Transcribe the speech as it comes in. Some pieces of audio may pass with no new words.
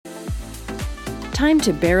Time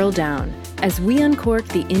to barrel down as we uncork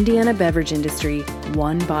the Indiana beverage industry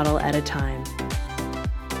one bottle at a time.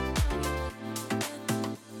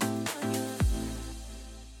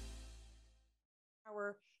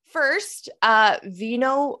 Our first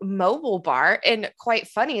Vino Mobile Bar, and quite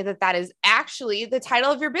funny that is actually the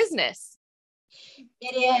title of your business.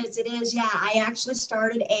 It is. Yeah, I actually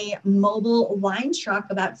started a mobile wine truck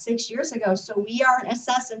about 6 years ago. So we are, in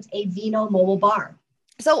essence, a Vino Mobile Bar.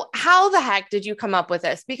 So how the heck did you come up with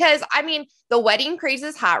this? Because I mean, the wedding craze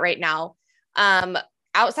is hot right now.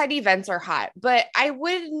 Outside events are hot, but I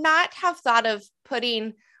would not have thought of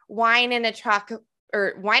putting wine in a truck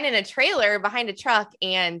or wine in a trailer behind a truck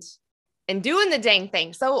and doing the dang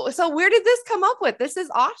thing. So where did this come up with? This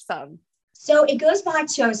is awesome. So it goes back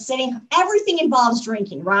to, I was sitting, everything involves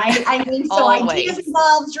drinking, right? I mean, so ideas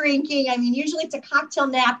involve drinking. I mean, usually it's a cocktail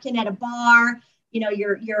napkin at a bar, you know,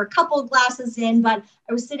 you're a couple of glasses in, but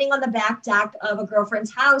I was sitting on the back deck of a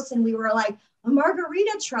girlfriend's house and we were like, a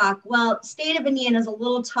margarita truck. Well, state of Indiana is a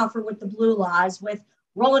little tougher with the blue laws with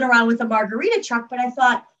rolling around with a margarita truck. But I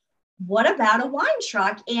thought, what about a wine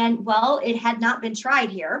truck? And well, it had not been tried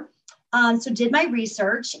here. So did my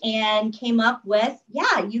research and came up with,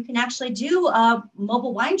 yeah, you can actually do a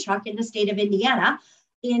mobile wine truck in the state of Indiana.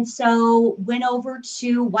 And so went over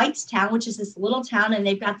to Whitestown, which is this little town, and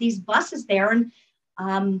they've got these buses there. And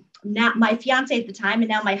now my fiance at the time, and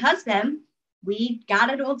now my husband, we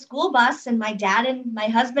got an old school bus, and my dad and my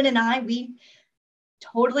husband and I, we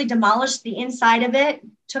totally demolished the inside of it,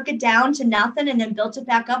 took it down to nothing, and then built it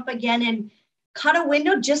back up again and cut a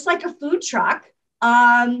window just like a food truck.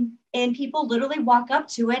 And people literally walk up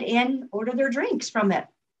to it and order their drinks from it.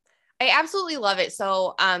 I absolutely love it.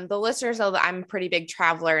 So the listeners know that I'm a pretty big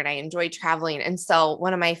traveler and I enjoy traveling. And so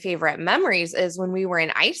one of my favorite memories is when we were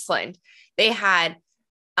in Iceland, they had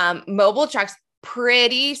mobile trucks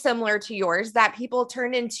pretty similar to yours that people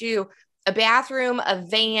turned into a bathroom, a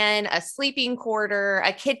van, a sleeping quarter,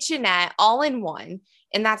 a kitchenette, all in one.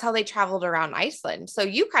 And that's how they traveled around Iceland. So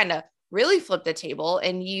you kind of really flipped the table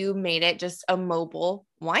and you made it just a mobile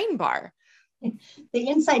wine bar. The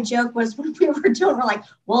inside joke was when we were doing, we're like,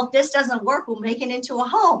 well, if this doesn't work, we'll make it into a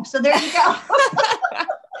home. So there you go.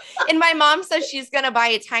 And my mom says she's going to buy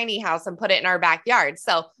a tiny house and put it in our backyard.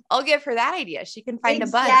 So I'll give her that idea. She can find a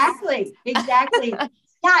bus. Exactly.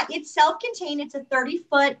 Yeah, it's self-contained. It's a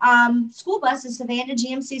 30-foot school bus. It's a Savannah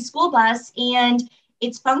GMC school bus, and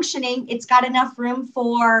it's functioning. It's got enough room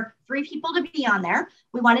for 3 people to be on there.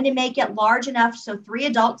 We wanted to make it large enough so 3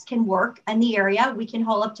 adults can work in the area. We can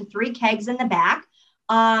haul up to 3 kegs in the back.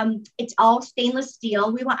 It's all stainless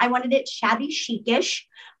steel. I wanted it shabby chicish.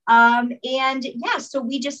 And yeah, so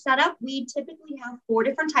we just set up, we typically have 4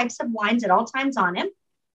 different types of wines at all times on it.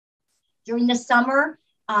 During the summer,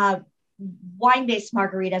 wine-based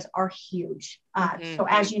margaritas are huge. So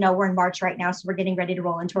as you know, we're in March right now, so we're getting ready to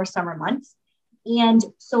roll into our summer months. And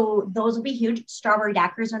so those will be huge. Strawberry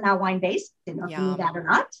daiquiris are now wine-based. Didn't know if you knew that or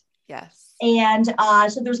not. Yes. And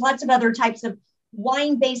so there's lots of other types of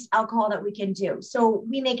wine-based alcohol that we can do. So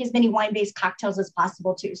we make as many wine-based cocktails as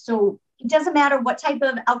possible too. So it doesn't matter what type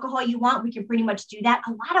of alcohol you want. We can pretty much do that.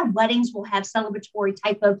 A lot of weddings will have celebratory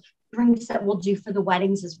type of drinks that we'll do for the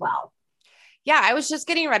weddings as well. Yeah, I was just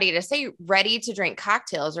getting ready to say ready to drink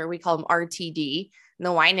cocktails, or we call them RTD in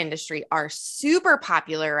the wine industry, are super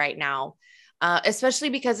popular right now. Especially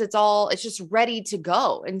because it's just ready to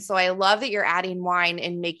go. And so I love that you're adding wine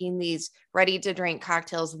and making these ready to drink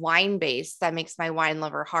cocktails wine-based. That makes my wine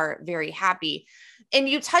lover heart very happy. And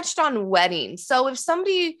you touched on weddings. So if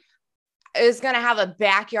somebody is going to have a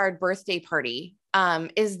backyard birthday party,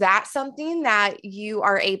 is that something that you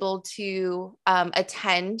are able to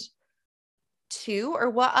attend to,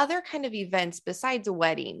 or what other kind of events besides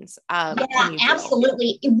weddings? Yeah,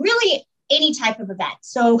 absolutely. It really, any type of event.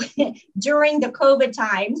 So during the COVID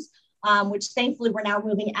times, which thankfully we're now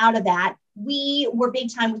moving out of that, we were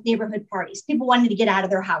big time with neighborhood parties. People wanted to get out of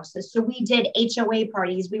their houses. So we did HOA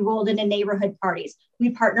parties. We rolled into neighborhood parties.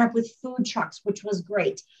 We partnered up with food trucks, which was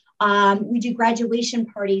great. We do graduation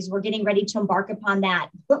parties. We're getting ready to embark upon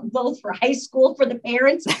that, both for high school, for the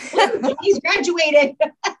parents, he's graduated,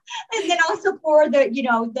 and then also for the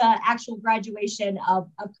actual graduation of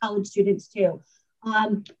college students too.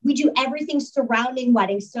 We do everything surrounding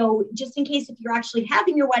weddings. So just in case if you're actually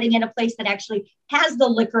having your wedding in a place that actually has the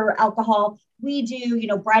liquor, alcohol, we do,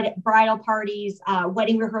 bridal parties,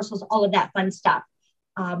 wedding rehearsals, all of that fun stuff.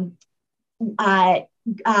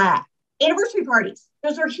 Anniversary parties.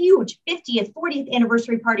 Those are huge. 50th, 40th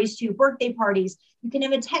anniversary parties too, birthday parties. You can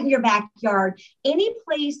have a tent in your backyard, any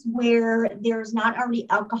place where there's not already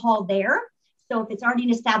alcohol there. So if it's already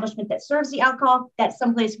an establishment that serves the alcohol, that's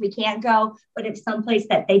someplace we can't go. But if someplace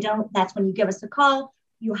that they don't, that's when you give us a call.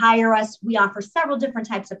 You hire us. We offer several different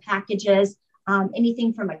types of packages,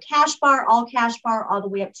 anything from a cash bar, all the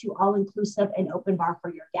way up to all inclusive and open bar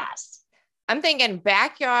for your guests. I'm thinking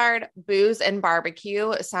backyard booze and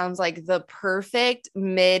barbecue sounds like the perfect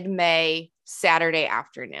mid-May Saturday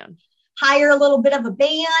afternoon. Hire a little bit of a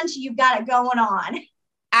band. You've got it going on.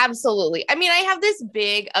 Absolutely. I mean, I have this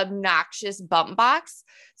big, obnoxious bump box.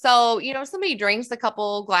 So, if somebody drinks a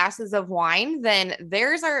couple glasses of wine, then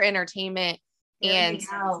there's our entertainment. And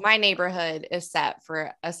my neighborhood is set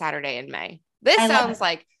for a Saturday in May. This sounds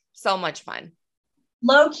like so much fun.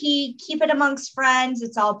 Low key, keep it amongst friends.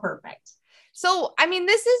 It's all perfect. So, I mean,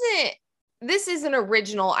 this is an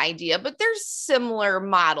original idea, but there's similar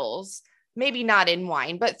models, maybe not in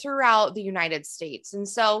wine, but throughout the United States. And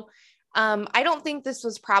so I don't think this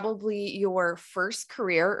was probably your first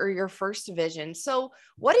career or your first vision. So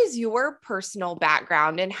what is your personal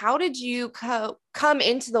background and how did you come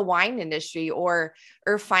into the wine industry or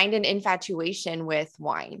find an infatuation with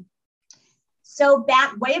wine? So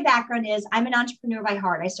way of background is I'm an entrepreneur by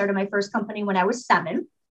heart. I started my first company when I was 7,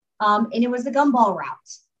 and it was the gumball route.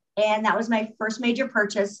 And that was my first major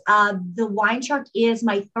purchase. The wine truck is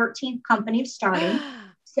my 13th company of starting.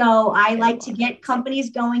 So I like to get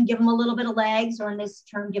companies going, give them a little bit of legs, or in this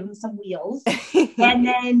term, give them some wheels, and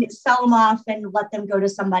then sell them off and let them go to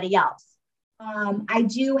somebody else. I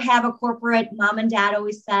do have a corporate. Mom and dad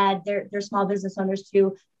always said they're small business owners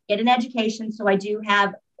to get an education. So I do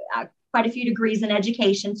have quite a few degrees in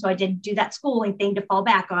education. So I did do that schooling thing to fall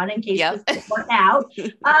back on in case this didn't work out.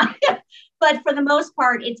 But for the most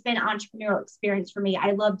part, it's been entrepreneurial experience for me.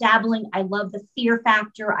 I love dabbling. I love the fear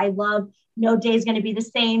factor. I love no day is going to be the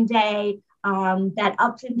same day, that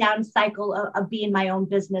ups and down cycle of being my own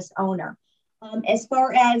business owner. As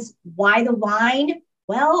far as why the wine,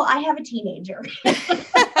 well, I have a teenager.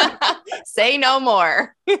 Say no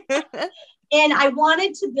more. And I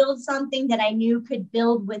wanted to build something that I knew could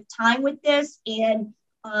build with time with this. And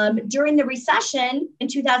during the recession in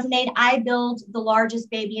 2008, I built the largest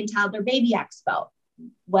baby and toddler baby expo.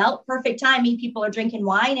 Well, perfect timing. People are drinking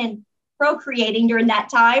wine and procreating during that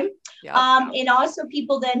time. Yep. And also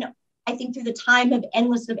people then, I think through the time of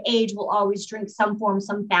endless of age, will always drink some form,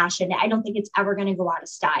 some fashion. I don't think it's ever going to go out of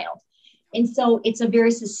style. And so it's a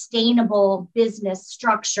very sustainable business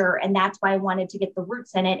structure. And that's why I wanted to get the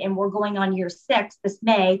roots in it. And we're going on year 6. This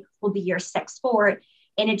May will be year 6 for it.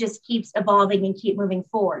 And it just keeps evolving and keep moving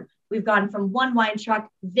forward. We've gone from one wine truck,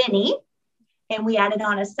 Vinny, and we added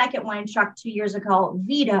on a second wine truck 2 years ago,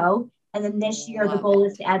 Vito. And then this year, the goal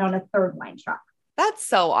is to add on a third wine truck. That's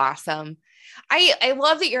so awesome. I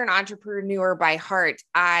love that you're an entrepreneur by heart.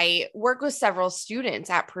 I work with several students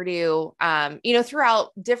at Purdue,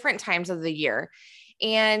 throughout different times of the year.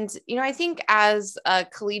 And, I think as a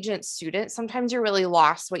collegiate student, sometimes you're really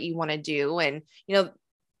lost what you want to do. And,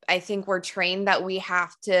 I think we're trained that we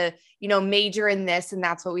have to, major in this, and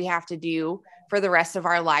that's what we have to do for the rest of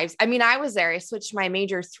our lives. I mean, I was there. I switched my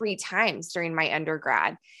major 3 times during my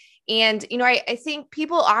undergrad. And, I think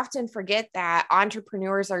people often forget that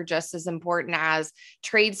entrepreneurs are just as important as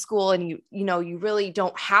trade school. And you really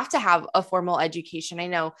don't have to have a formal education. I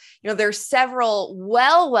know, there's several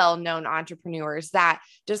well-known entrepreneurs that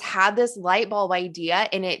just had this light bulb idea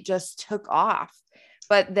and it just took off,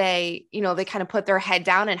 but they kind of put their head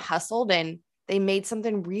down and hustled and they made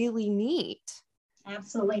something really neat.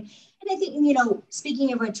 Absolutely. And I think,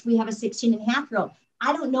 speaking of which, we have a 16-and-a-half-year-old.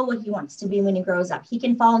 I don't know what he wants to be when he grows up. He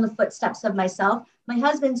can follow in the footsteps of myself. My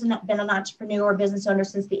husband's been an entrepreneur, business owner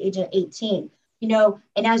since the age of 18,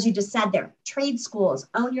 and as you just said there, trade schools,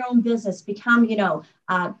 own your own business, become,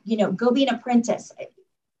 go be an apprentice.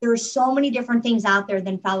 There are so many different things out there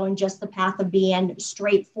than following just the path of being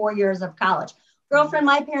straight 4 years of college. Girlfriend,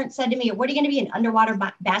 my parents said to me, what are you going to be, an underwater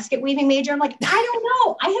basket weaving major? I'm like, I don't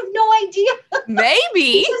know. I have no idea.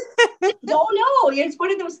 Maybe. Don't know. It's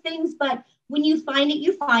one of those things, but when you find it,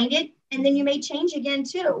 you find it. And then you may change again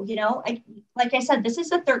too. Like I said, this is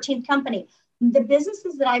the 13th company. The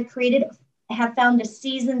businesses that I've created have found the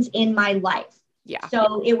seasons in my life. Yeah.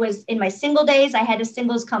 So it was in my single days, I had a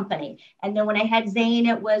singles company. And then when I had Zane,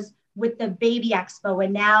 it was with the baby expo.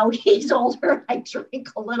 And now he's older. I drink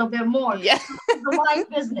a little bit more. Yeah. The wine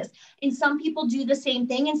business. And some people do the same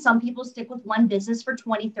thing. And some people stick with one business for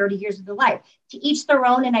 20, 30 years of their life. To each their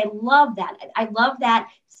own. And I love that. I love that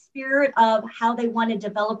spirit of how they want to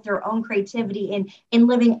develop their own creativity in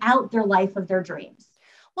living out their life of their dreams.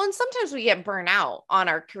 Well, and sometimes we get burnt out on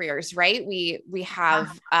our careers, right? We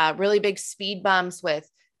have really big speed bumps with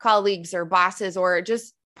colleagues or bosses, or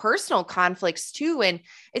just personal conflicts too. And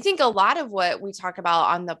I think a lot of what we talk about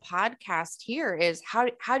on the podcast here is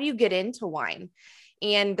how do you get into wine?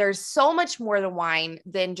 And there's so much more to wine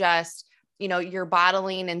than just, your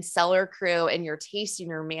bottling and cellar crew and your tasting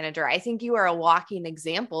room manager. I think you are a walking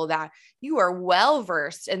example that you are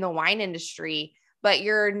well-versed in the wine industry, but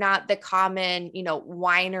you're not the common,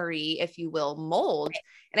 winery, if you will, mold.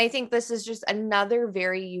 And I think this is just another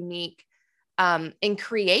very unique and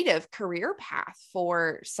creative career path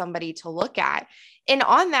for somebody to look at. And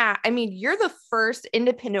on that, I mean, you're the first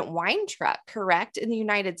independent wine truck, correct, in the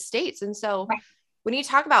United States. And so when you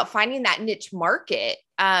talk about finding that niche market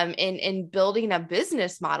and building a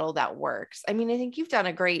business model that works, I mean, I think you've done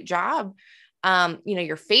a great job.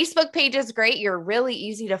 Your Facebook page is great. You're really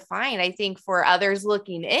easy to find. I think for others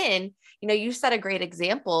looking in, you set a great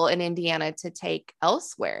example in Indiana to take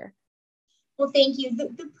elsewhere. Well, thank you. The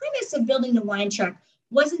premise of building the wine truck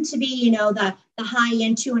wasn't to be, the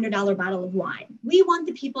high-end $200 bottle of wine. We want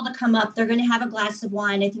the people to come up. They're going to have a glass of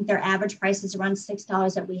wine. I think their average price is around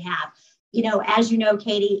 $6 that we have. As you know,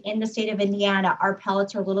 Katie, in the state of Indiana, our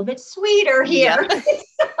palates are a little bit sweeter here. Yeah.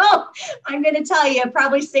 So I'm going to tell you,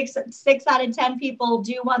 probably six out of 10 people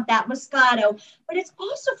do want that Moscato. But it's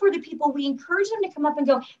also for the people, we encourage them to come up and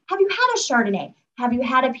go, have you had a Chardonnay? Have you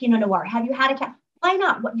had a Pinot Noir? Have you had a Why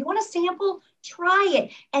not? What, you want a sample? Try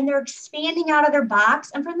it. And they're expanding out of their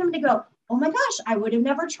box. And for them to go, oh my gosh, I would have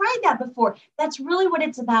never tried that before. That's really what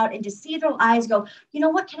it's about. And to see their eyes go, you know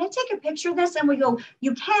what, can I take a picture of this? And we go,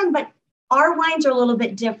 you can, but our wines are a little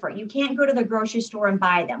bit different. You can't go to the grocery store and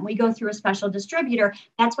buy them. We go through a special distributor.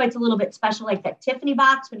 That's why it's a little bit special, like that Tiffany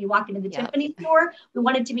box. When you walk into the Tiffany store, we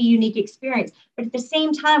want it to be a unique experience. But at the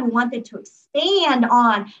same time, we want them to expand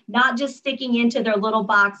on not just sticking into their little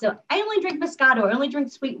box. So I only drink Moscato. I only drink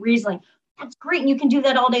sweet Riesling. That's great. And you can do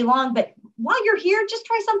that all day long. But while you're here, just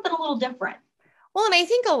try something a little different. Well, and I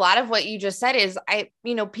think a lot of what you just said is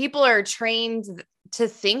people are trained to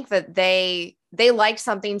think that they like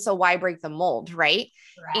something, so why break the mold, right?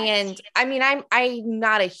 And I mean, I'm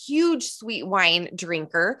not a huge sweet wine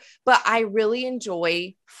drinker, but I really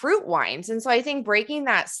enjoy fruit wines. And so I think breaking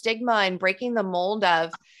that stigma and breaking the mold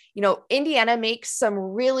of, Indiana makes some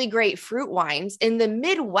really great fruit wines. In the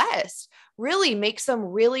Midwest really makes some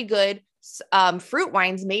really good fruit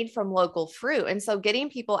wines made from local fruit. And so getting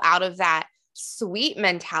people out of that sweet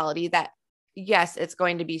mentality that, yes, it's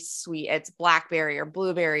going to be sweet. It's blackberry or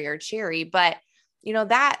blueberry or cherry, but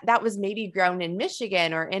that was maybe grown in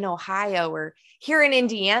Michigan or in Ohio or here in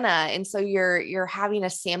Indiana. And so you're having a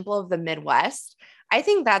sample of the Midwest. I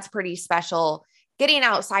think that's pretty special, getting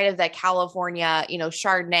outside of the California,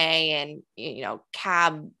 Chardonnay and,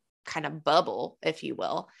 Cab kind of bubble, if you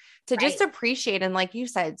will, to just appreciate. And like you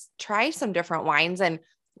said, try some different wines and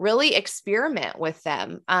really experiment with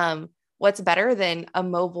them. What's better than a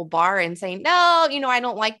mobile bar and saying, no, I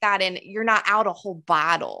don't like that. And you're not out a whole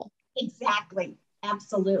bottle. Exactly.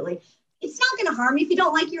 Absolutely. It's not going to harm you. If you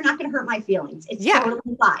don't like it, you're not going to hurt my feelings. It's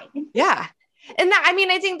totally fine. Yeah. And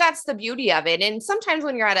I think that's the beauty of it. And sometimes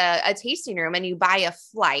when you're at a tasting room and you buy a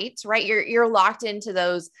flight, right, you're locked into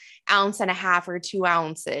those 1.5 ounces or 2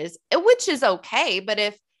 ounces, which is okay. But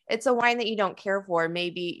if it's a wine that you don't care for,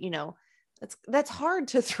 maybe, that's hard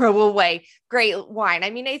to throw away. Great wine. I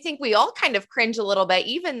mean, I think we all kind of cringe a little bit,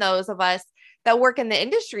 even those of us that work in the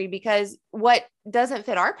industry, because what doesn't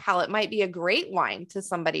fit our palate might be a great wine to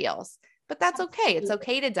somebody else, but that's okay. It's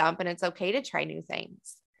okay to dump and it's okay to try new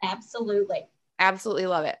things. Absolutely. Absolutely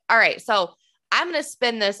love it. All right. So I'm going to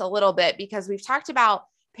spin this a little bit because we've talked about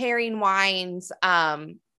pairing wines.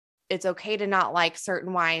 It's okay to not like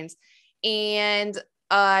certain wines. And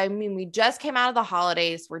we just came out of the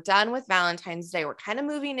holidays. We're done with Valentine's Day. We're kind of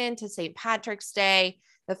moving into St. Patrick's Day,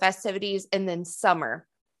 the festivities, and then summer.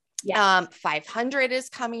 Yes. 500 is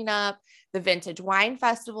coming up. The Vintage Wine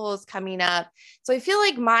Festival is coming up. So I feel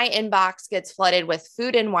like my inbox gets flooded with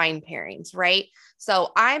food and wine pairings, right?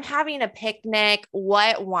 So I'm having a picnic.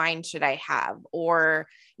 What wine should I have? Or,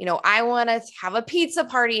 I want to have a pizza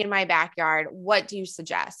party in my backyard. What do you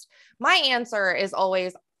suggest? My answer is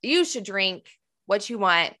always, you should drink what you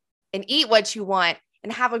want and eat what you want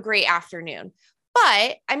and have a great afternoon.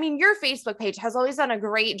 But your Facebook page has always done a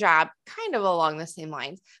great job, kind of along the same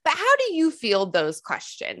lines. But how do you field those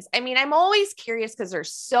questions? I'm always curious because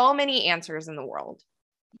there's so many answers in the world.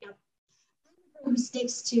 Yep. Who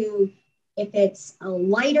sticks to, if it's a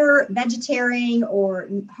lighter vegetarian or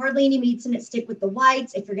hardly any meats in it, stick with the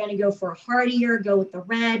whites. If you're going to go for a heartier, go with the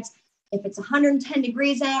reds. If it's 110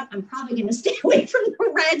 degrees out, I'm probably going to stay away from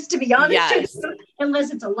the reds, to be honest with you,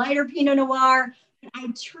 unless it's a lighter Pinot Noir.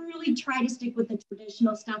 I truly try to stick with the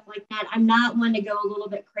traditional stuff like that. I'm not one to go a little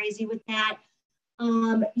bit crazy with that.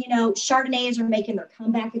 Chardonnays are making their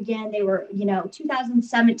comeback again. They were,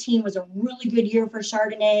 2017 was a really good year for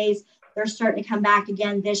Chardonnays. They're starting to come back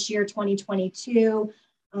again this year, 2022.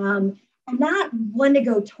 I'm not one to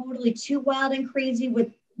go totally too wild and crazy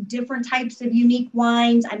with different types of unique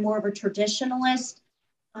wines. I'm more of a traditionalist.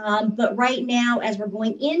 But right now, as we're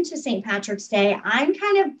going into St. Patrick's Day, I'm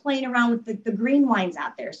kind of playing around with the green wines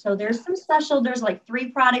out there. So there's there's like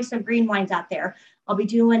 3 products of green wines out there. I'll be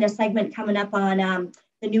doing a segment coming up on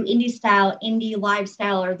the new Indie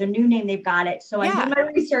Lifestyle, or the new name they've got it. So I'm doing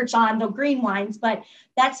my research on the green wines, but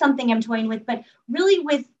that's something I'm toying with. But really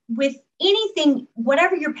with anything,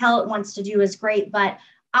 whatever your palate wants to do is great. But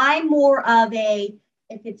I'm more of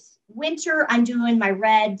if it's winter, I'm doing my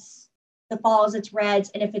reds. The falls, it's reds.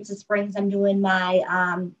 And if it's the springs, I'm doing my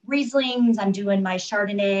Rieslings, I'm doing my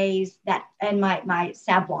Chardonnays, and my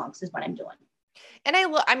Sauv Blancs is what I'm doing.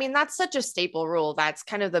 And that's such a staple rule. That's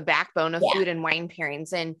kind of the backbone of food and wine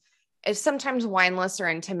pairings. And sometimes wine lists are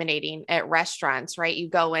intimidating at restaurants, right? You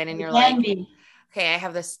go in and you're like, okay, I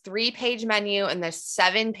have this 3-page menu and this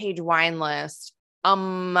 7-page wine list.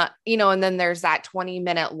 And then there's that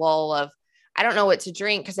 20-minute lull of, I don't know what to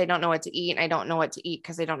drink because I don't know what to eat. And I don't know what to eat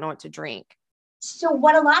because I don't know what to drink. So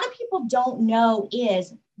what a lot of people don't know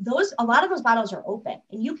is a lot of those bottles are open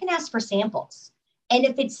and you can ask for samples. And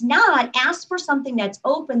if it's not, ask for something that's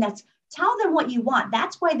open, tell them what you want.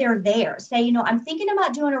 That's why they're there. Say, I'm thinking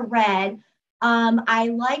about doing a red. I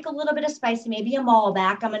like a little bit of spicy, maybe a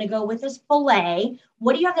Malbec. I'm going to go with this filet.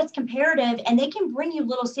 What do you have that's comparative? And they can bring you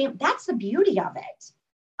little samples. That's the beauty of it.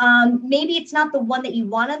 Maybe it's not the one that you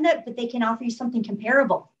want on it, but they can offer you something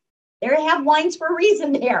comparable. They have wines for a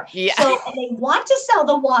reason there. Yeah. So they want to sell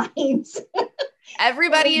the wines.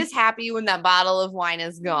 Everybody is happy when that bottle of wine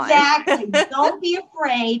is gone. Exactly. Don't be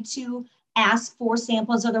afraid to ask for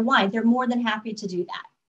samples of their wine. They're more than happy to do that.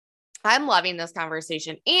 I'm loving this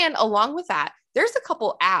conversation. And along with that, there's a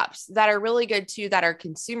couple apps that are really good too, that are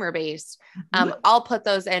consumer based. I'll put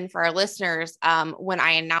those in for our listeners when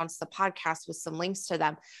I announce the podcast with some links to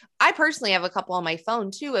them. I personally have a couple on my phone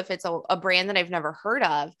too, if it's a brand that I've never heard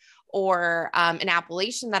of, or an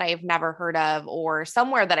appellation that I've never heard of, or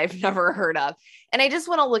somewhere that I've never heard of. And I just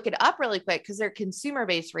want to look it up really quick because they're consumer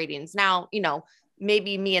based ratings. Now,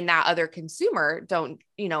 maybe me and that other consumer don't,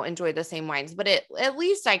 enjoy the same wines, but at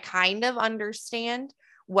least I kind of understand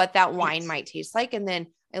what that wine might taste like. And then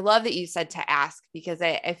I love that you said to ask, because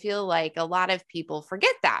I feel like a lot of people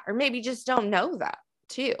forget that, or maybe just don't know that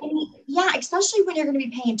too. Yeah. Especially when you're going to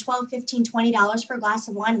be paying $12, $15, $20 for a glass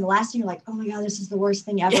of wine. And the last thing you're like, oh my God, this is the worst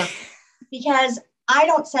thing ever. Because I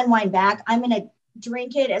don't send wine back. I'm going to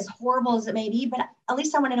drink it, as horrible as it may be, but at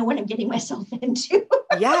least I want to know what I'm getting myself into.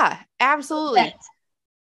 Yeah, absolutely.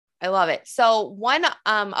 I love it. So one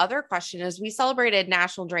other question is, we celebrated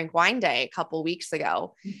National Drink Wine Day a couple weeks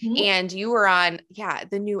ago, and you were on,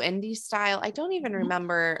 the new Indie Style. I don't even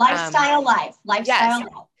remember. Lifestyle Life.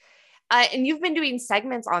 And you've been doing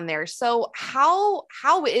segments on there. So how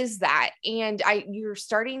is that? And you're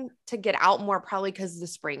starting to get out more, probably because the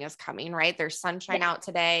spring is coming, right? There's sunshine out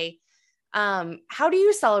today. How do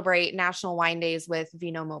you celebrate National Wine Days with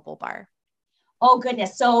Vino Mobile Bar? Oh,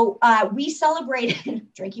 goodness. So we celebrated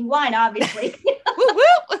drinking wine, obviously.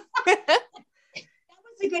 That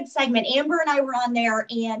was a good segment. Amber and I were on there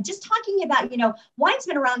and just talking about, wine's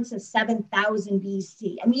been around since 7000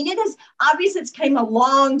 BC. I mean, it's came a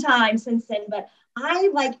long time since then, but I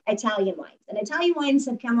like Italian wines. And Italian wines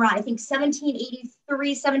have come around, I think 1783,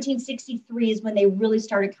 1763 is when they really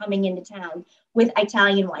started coming into town with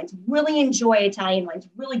Italian wines. Really enjoy Italian wines.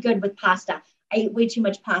 Really good with pasta. I eat way too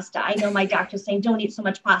much pasta. I know my doctor's saying don't eat so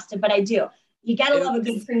much pasta, but I do. You got to love a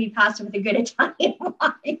good creamy pasta with a good Italian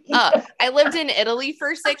wine. I lived in Italy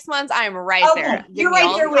for 6 months. I'm right there. You're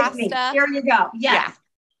right there with me. There you go. Yes. Yeah.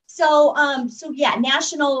 So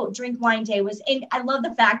National Drink Wine Day and I love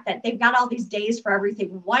the fact that they've got all these days for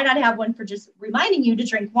everything. Why not have one for just reminding you to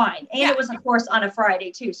drink wine? And it was, of course, on a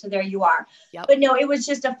Friday too. So there you are. Yep. But no, it was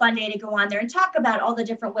just a fun day to go on there and talk about all the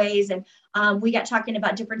different ways. And we got talking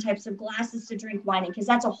about different types of glasses to drink wine in, because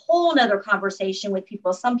that's a whole nother conversation with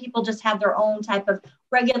people. Some people just have their own type of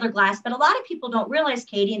regular glass, but a lot of people don't realize,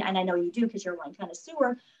 Katie, and I know you do because you're a wine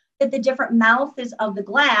connoisseur, that the different mouth is of the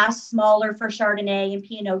glass, smaller for Chardonnay and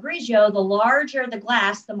Pinot Grigio. The larger the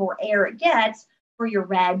glass, the more air it gets for your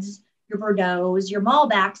reds, your Bordeaux's, your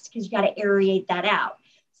Malbecs, because you got to aerate that out.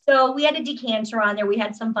 So we had a decanter on there. We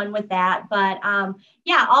had some fun with that. But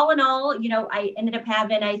all in all, I ended up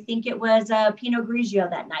having, I think it was a Pinot Grigio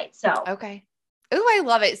that night. So. Okay. Oh, I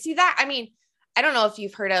love it. See that? I mean, I don't know if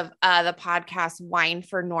you've heard of the podcast Wine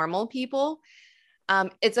for Normal People.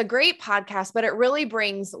 It's a great podcast, but it really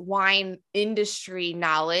brings wine industry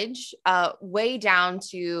knowledge way down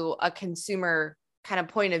to a consumer kind of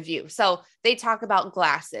point of view. So they talk about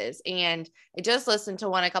glasses, and I just listened to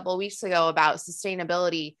one a couple of weeks ago about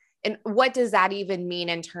sustainability and what does that even mean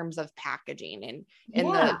in terms of packaging and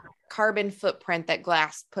the carbon footprint that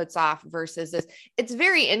glass puts off versus this. It's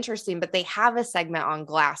very interesting, but they have a segment on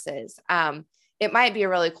glasses. It might be a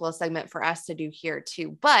really cool segment for us to do here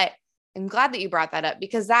too, but I'm glad that you brought that up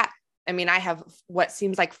because I have what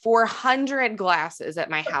seems like 400 glasses at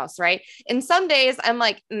my house, right? And some days I'm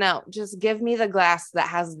like, no, just give me the glass that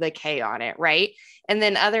has the K on it, right? And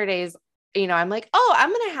then other days, I'm like, oh, I'm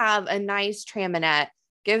going to have a nice Traminette.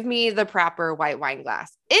 Give me the proper white wine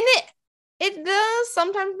glass. And it does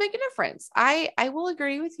sometimes make a difference. I will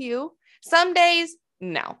agree with you. Some days,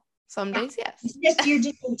 no. Some days, yes.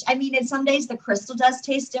 And some days the crystal does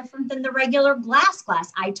taste different than the regular glass.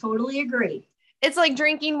 I totally agree. It's like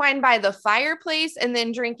drinking wine by the fireplace and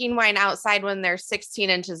then drinking wine outside when there's 16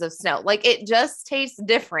 inches of snow. Like it just tastes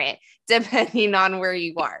different depending on where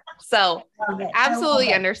you are. So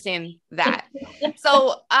absolutely understand that.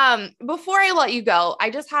 So before I let you go, I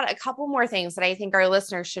just had a couple more things that I think our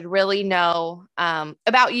listeners should really know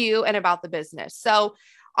about you and about the business. So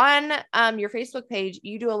on your Facebook page,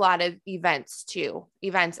 you do a lot of events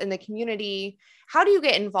in the community. How do you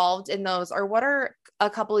get involved in those? Or what are a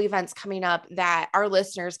couple events coming up that our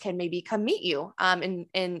listeners can maybe come meet you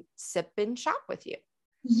and sip and shop with you?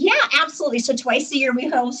 Yeah, absolutely. So twice a year we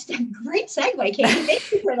host a great segue, Katie.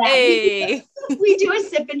 Thank you for that. Hey. We do a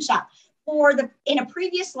sip and shop. In a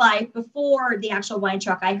previous life, before the actual wine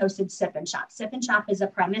truck, I hosted Sip and Shop. Sip and Shop is a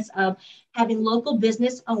premise of having local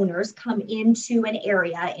business owners come into an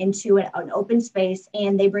area, into an open space,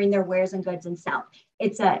 and they bring their wares and goods and sell.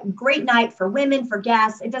 It's a great night for women, for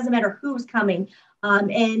guests. It doesn't matter who's coming.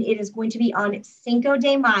 And it is going to be on Cinco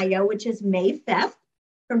de Mayo, which is May 5th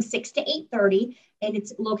from 6 to 8:30. And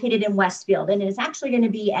it's located in Westfield. And it's actually going to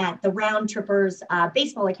be at the Round Trippers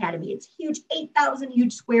Baseball Academy. It's huge, 8,000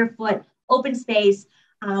 huge square foot open space.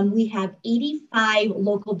 We have 85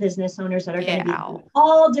 local business owners that are going to be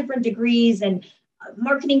all different degrees and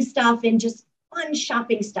marketing stuff and just fun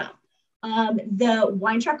shopping stuff. The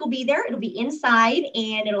wine truck will be there. It'll be inside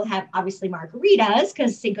and it'll have obviously margaritas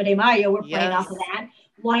because Cinco de Mayo, we're playing off of that,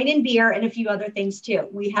 wine and beer and a few other things too.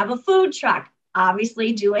 We have a food truck,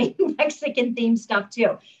 obviously doing Mexican themed stuff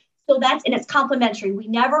too. So it's complimentary. We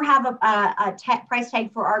never have a price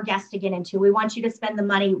tag for our guests to get into. We want you to spend the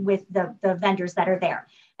money with the vendors that are there.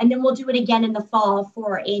 And then we'll do it again in the fall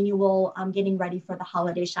for our annual getting ready for the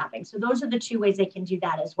holiday shopping. So those are the two ways they can do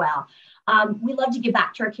that as well. We love to give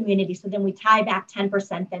back to our community. So then we tie back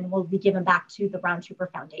 10%, then we'll be given back to the Round Trooper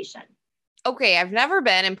Foundation. Okay, I've never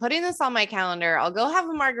been and putting this on my calendar. I'll go have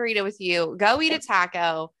a margarita with you, go eat a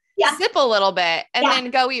taco. Sip a little bit and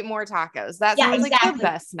then go eat more tacos. That sounds like the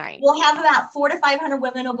best night. We'll have about 400 to 500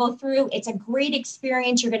 women will go through. It's a great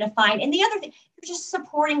experience you're going to find. And the other thing, you're just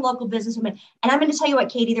supporting local businesswomen. And I'm going to tell you what,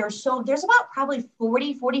 Katie, there's about probably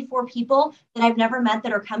 44 people that I've never met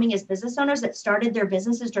that are coming as business owners that started their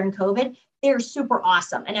businesses during COVID. They're super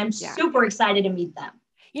awesome. And I'm super excited to meet them.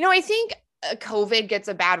 I think COVID gets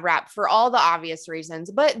a bad rap for all the obvious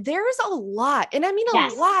reasons, but there's a lot, and I mean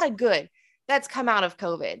a lot of good that's come out of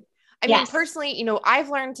COVID. I mean, personally, I've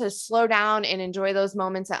learned to slow down and enjoy those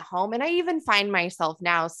moments at home. And I even find myself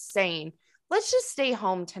now saying, let's just stay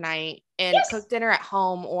home tonight and cook dinner at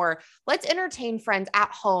home, or let's entertain friends at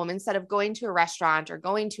home instead of going to a restaurant or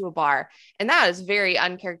going to a bar. And that is very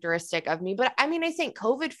uncharacteristic of me. But I mean, I thank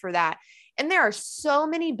COVID for that. And there are so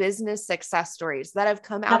many business success stories that have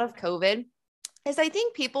come out of COVID, is I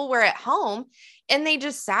think people were at home and they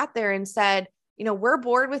just sat there and said, we're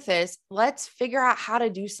bored with this. Let's figure out how to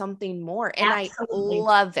do something more. And I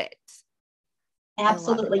love it.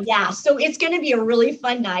 Absolutely. Yeah. So it's going to be a really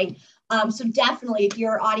fun night. So definitely if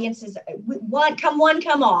your audience is come one,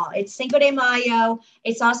 come all. It's Cinco de Mayo.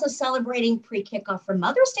 It's also celebrating pre-kickoff for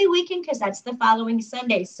Mother's Day weekend because that's the following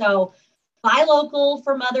Sunday. So buy local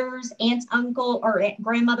for mothers, aunts, uncle, or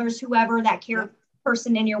grandmothers, whoever that care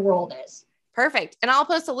person in your world is. Perfect. And I'll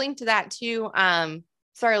post a link to that too.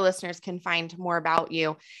 So our listeners can find more about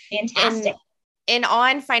you. Fantastic. And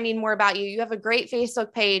on finding more about you, you have a great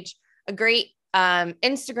Facebook page, a great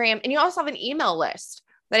Instagram, and you also have an email list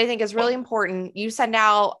that I think is really important. You send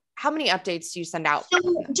out, how many updates do you send out? So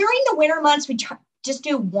during the winter months, we just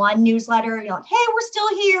do one newsletter, hey, we're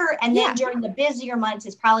still here. And then during the busier months,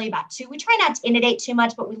 it's probably about 2. We try not to inundate too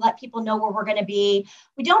much, but we let people know where we're going to be.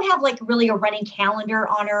 We don't have really a running calendar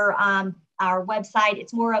on our our website.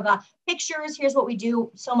 It's more of a pictures. Here's what we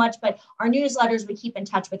do so much, but our newsletters, we keep in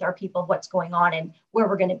touch with our people, what's going on and where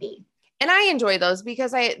we're going to be. And I enjoy those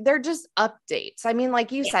because they're just updates. I mean,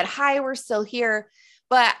 like you said, hi, we're still here.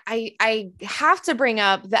 But I have to bring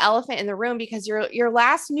up the elephant in the room because your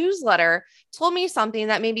last newsletter told me something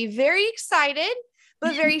that made me very excited,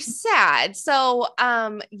 but very sad. So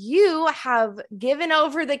you have given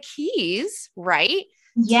over the keys, right?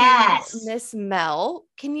 Yes. To Miss Mel.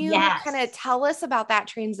 Can you kind of tell us about that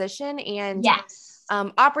transition and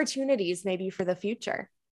opportunities maybe for the future?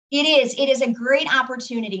 It is a great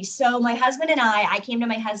opportunity. So my husband and I came to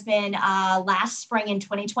my husband last spring in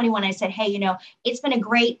 2021. I said, hey, it's been a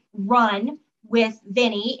great run with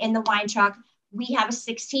Vinny in the wine truck. We have a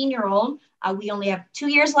 16-year-old. We only have 2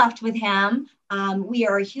 years left with him. We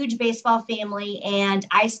are a huge baseball family, and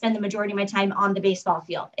I spend the majority of my time on the baseball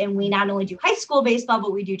field. And we not only do high school baseball,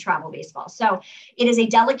 but we do travel baseball. So it is a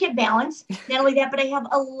delicate balance. Not only that, but I have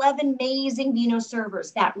 11 amazing vino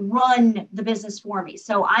servers that run the business for me.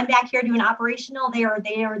 So I'm back here doing operational. They are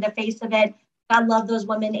the face of it. God love those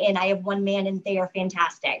women. And I have one man, and they are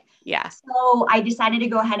fantastic. Yeah. So I decided to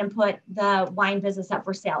go ahead and put the wine business up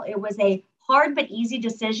for sale. It was a hard but easy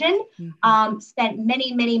decision. Spent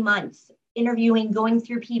many, many months interviewing, going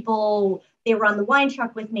through people. They were on the wine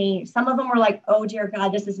truck with me. Some of them were like, oh dear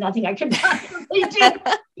God, this is nothing I could possibly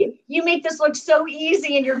do. You make this look so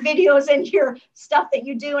easy in your videos and your stuff that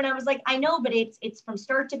you do. And I was like, I know, but it's from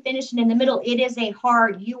start to finish and in the middle, it is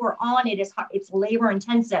you are on, it is hard, it's labor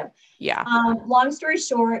intensive. Yeah. Long story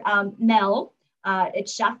short, Mel,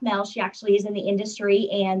 it's Chef Mel. She actually is in the industry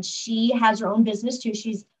and she has her own business too.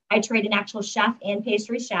 I trade an actual chef and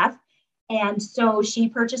pastry chef. And so she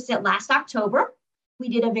purchased it last October. We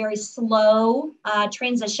did a very slow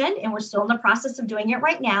transition, and we're still in the process of doing it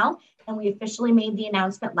right now. And we officially made the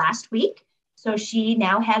announcement last week. So she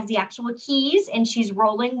now has the actual keys and she's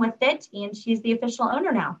rolling with it, and she's the official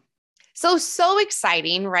owner now. So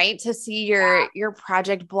exciting, right? To see your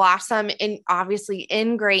project blossom and obviously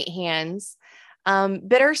in great hands.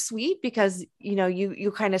 Bittersweet because,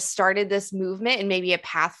 you kind of started this movement and maybe a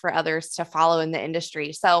path for others to follow in the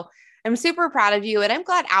industry. So I'm super proud of you, and I'm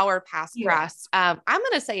glad our paths crossed. I'm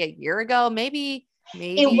going to say a year ago, maybe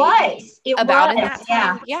it was about in that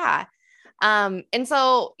time. Yeah. And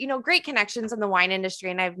so, great connections in the wine industry.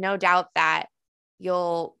 And I have no doubt that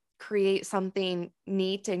you'll create something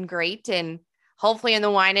neat and great and hopefully in the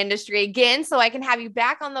wine industry again, so I can have you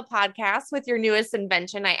back on the podcast with your newest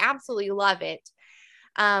invention. I absolutely love it.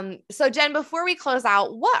 So Jen, before we close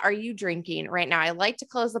out, what are you drinking right now? I like to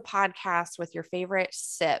close the podcast with your favorite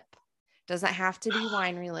sip. Doesn't have to be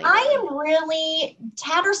wine related. I am really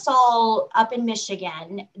Tattersall up in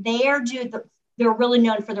Michigan. They're really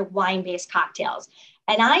known for their wine-based cocktails.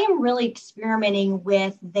 And I am really experimenting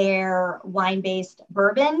with their wine-based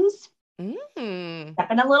bourbons. Stepping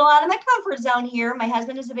a little out of my comfort zone here. My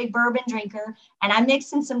husband is a big bourbon drinker, and I'm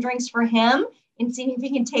mixing some drinks for him and seeing if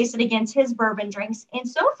he can taste it against his bourbon drinks. And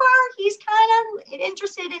so far, he's kind of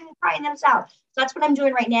interested in trying those out. So that's what I'm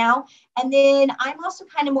doing right now. And then I'm also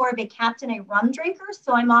kind of more of a Captain A rum drinker.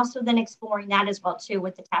 So I'm also then exploring that as well, too,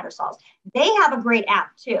 with the Tattersalls. They have a great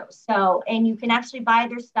app, too. So, and you can actually buy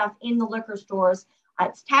their stuff in the liquor stores.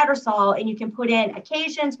 It's Tattersall, and you can put in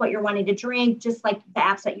occasions, what you're wanting to drink, just like the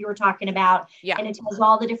apps that you were talking about. Yeah. And it tells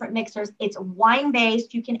all the different mixers. It's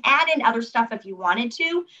wine-based. You can add in other stuff if you wanted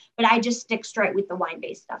to, but I just stick straight with the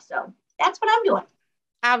wine-based stuff. So that's what I'm doing.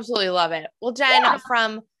 Absolutely love it. Well, Jen,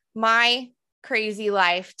 from my crazy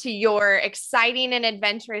life to your exciting and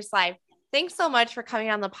adventurous life, thanks so much for coming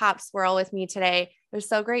on the Pop Swirl with me today. It was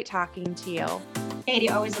so great talking to you. Katie,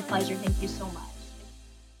 always a pleasure. Thank you so much.